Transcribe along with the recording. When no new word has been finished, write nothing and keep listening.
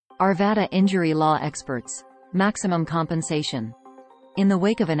Arvada injury law experts. Maximum compensation. In the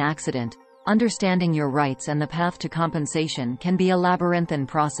wake of an accident, understanding your rights and the path to compensation can be a labyrinthine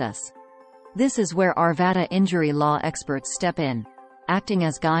process. This is where Arvada injury law experts step in, acting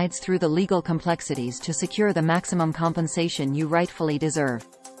as guides through the legal complexities to secure the maximum compensation you rightfully deserve.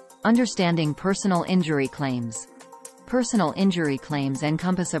 Understanding personal injury claims. Personal injury claims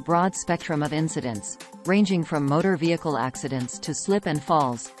encompass a broad spectrum of incidents, ranging from motor vehicle accidents to slip and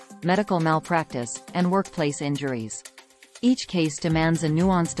falls, medical malpractice, and workplace injuries. Each case demands a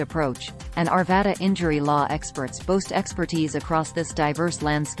nuanced approach, and Arvada injury law experts boast expertise across this diverse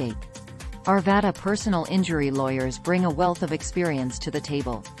landscape. Arvada personal injury lawyers bring a wealth of experience to the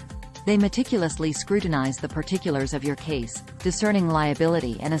table. They meticulously scrutinize the particulars of your case, discerning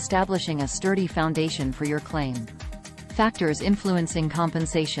liability and establishing a sturdy foundation for your claim. Factors influencing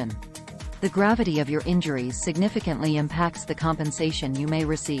compensation. The gravity of your injuries significantly impacts the compensation you may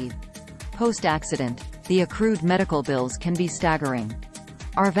receive. Post-accident, the accrued medical bills can be staggering.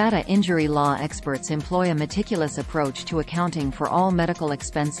 Arvada injury law experts employ a meticulous approach to accounting for all medical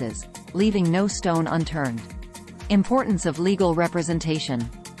expenses, leaving no stone unturned. Importance of legal representation.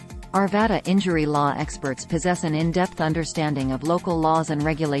 Arvada injury law experts possess an in-depth understanding of local laws and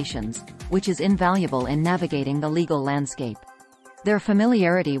regulations, which is invaluable in navigating the legal landscape. Their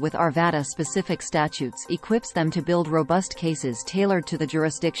familiarity with Arvada-specific statutes equips them to build robust cases tailored to the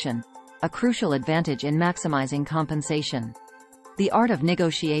jurisdiction, a crucial advantage in maximizing compensation. The art of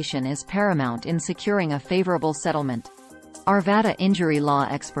negotiation is paramount in securing a favorable settlement. Arvada injury law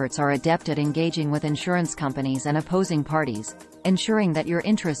experts are adept at engaging with insurance companies and opposing parties, ensuring that your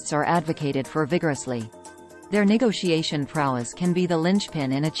interests are advocated for vigorously. Their negotiation prowess can be the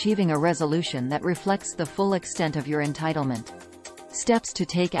linchpin in achieving a resolution that reflects the full extent of your entitlement. Steps to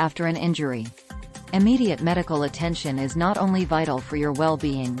take after an injury. Immediate medical attention is not only vital for your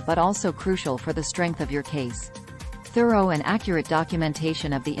well-being but also crucial for the strength of your case. Thorough and accurate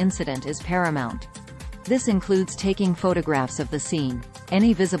documentation of the incident is paramount. This includes taking photographs of the scene,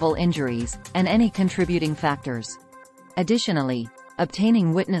 any visible injuries, and any contributing factors. Additionally,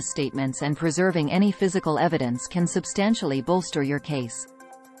 obtaining witness statements and preserving any physical evidence can substantially bolster your case.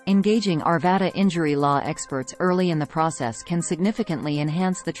 Engaging Arvada injury law experts early in the process can significantly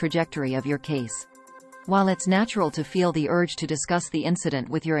enhance the trajectory of your case. While it's natural to feel the urge to discuss the incident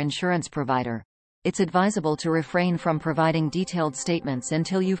with your insurance provider, it's advisable to refrain from providing detailed statements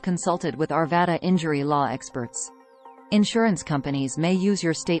until you've consulted with Arvada injury law experts. Insurance companies may use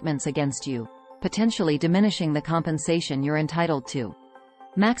your statements against you, potentially diminishing the compensation you're entitled to.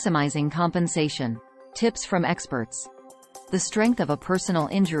 Maximizing compensation. Tips from experts. The strength of a personal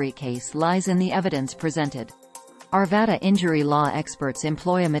injury case lies in the evidence presented. Arvada injury law experts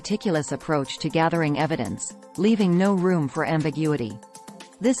employ a meticulous approach to gathering evidence, leaving no room for ambiguity.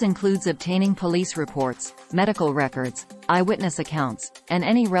 This includes obtaining police reports, medical records, eyewitness accounts, and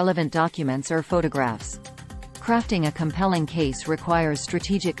any relevant documents or photographs. Crafting a compelling case requires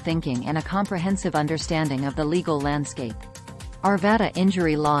strategic thinking and a comprehensive understanding of the legal landscape. Arvada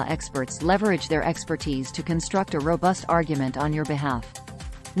injury law experts leverage their expertise to construct a robust argument on your behalf.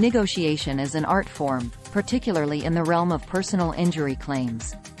 Negotiation is an art form, particularly in the realm of personal injury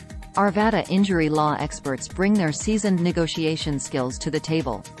claims. Arvada injury law experts bring their seasoned negotiation skills to the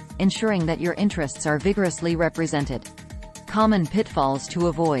table, ensuring that your interests are vigorously represented. Common pitfalls to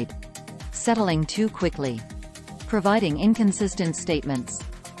avoid. Settling too quickly. Providing inconsistent statements.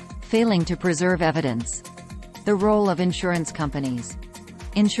 Failing to preserve evidence. The role of insurance companies.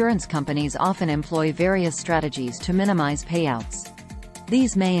 Insurance companies often employ various strategies to minimize payouts.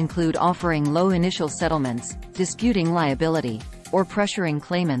 These may include offering low initial settlements, disputing liability, or pressuring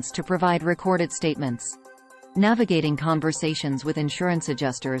claimants to provide recorded statements. Navigating conversations with insurance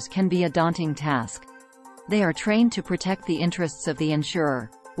adjusters can be a daunting task. They are trained to protect the interests of the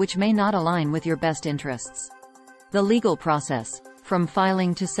insurer, which may not align with your best interests. The legal process, from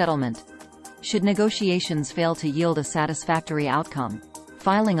filing to settlement. Should negotiations fail to yield a satisfactory outcome,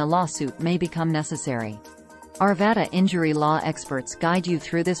 filing a lawsuit may become necessary. Arvada injury law experts guide you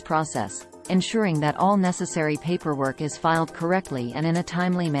through this process, ensuring that all necessary paperwork is filed correctly and in a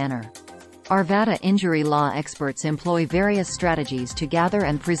timely manner. Arvada injury law experts employ various strategies to gather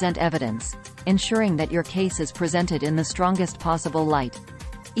and present evidence, ensuring that your case is presented in the strongest possible light.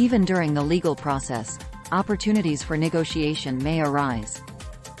 Even during the legal process, opportunities for negotiation may arise.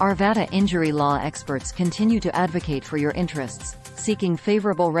 Arvada injury law experts continue to advocate for your interests, seeking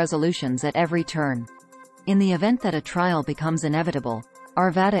favorable resolutions at every turn. In the event that a trial becomes inevitable,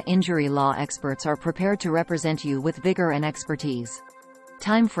 Arvada injury law experts are prepared to represent you with vigor and expertise.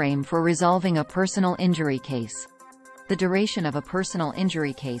 Timeframe for resolving a personal injury case. The duration of a personal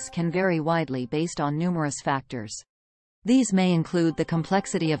injury case can vary widely based on numerous factors. These may include the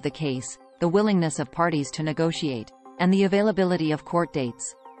complexity of the case, the willingness of parties to negotiate, and the availability of court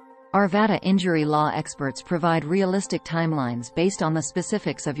dates. Arvada injury law experts provide realistic timelines based on the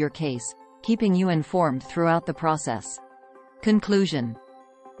specifics of your case, keeping you informed throughout the process. Conclusion: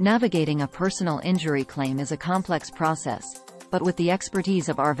 navigating a personal injury claim is a complex process, but with the expertise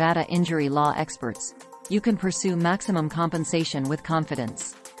of Arvada injury law experts, you can pursue maximum compensation with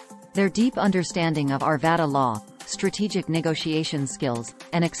confidence. Their deep understanding of Arvada law, strategic negotiation skills,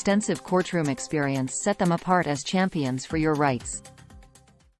 and extensive courtroom experience set them apart as champions for your rights.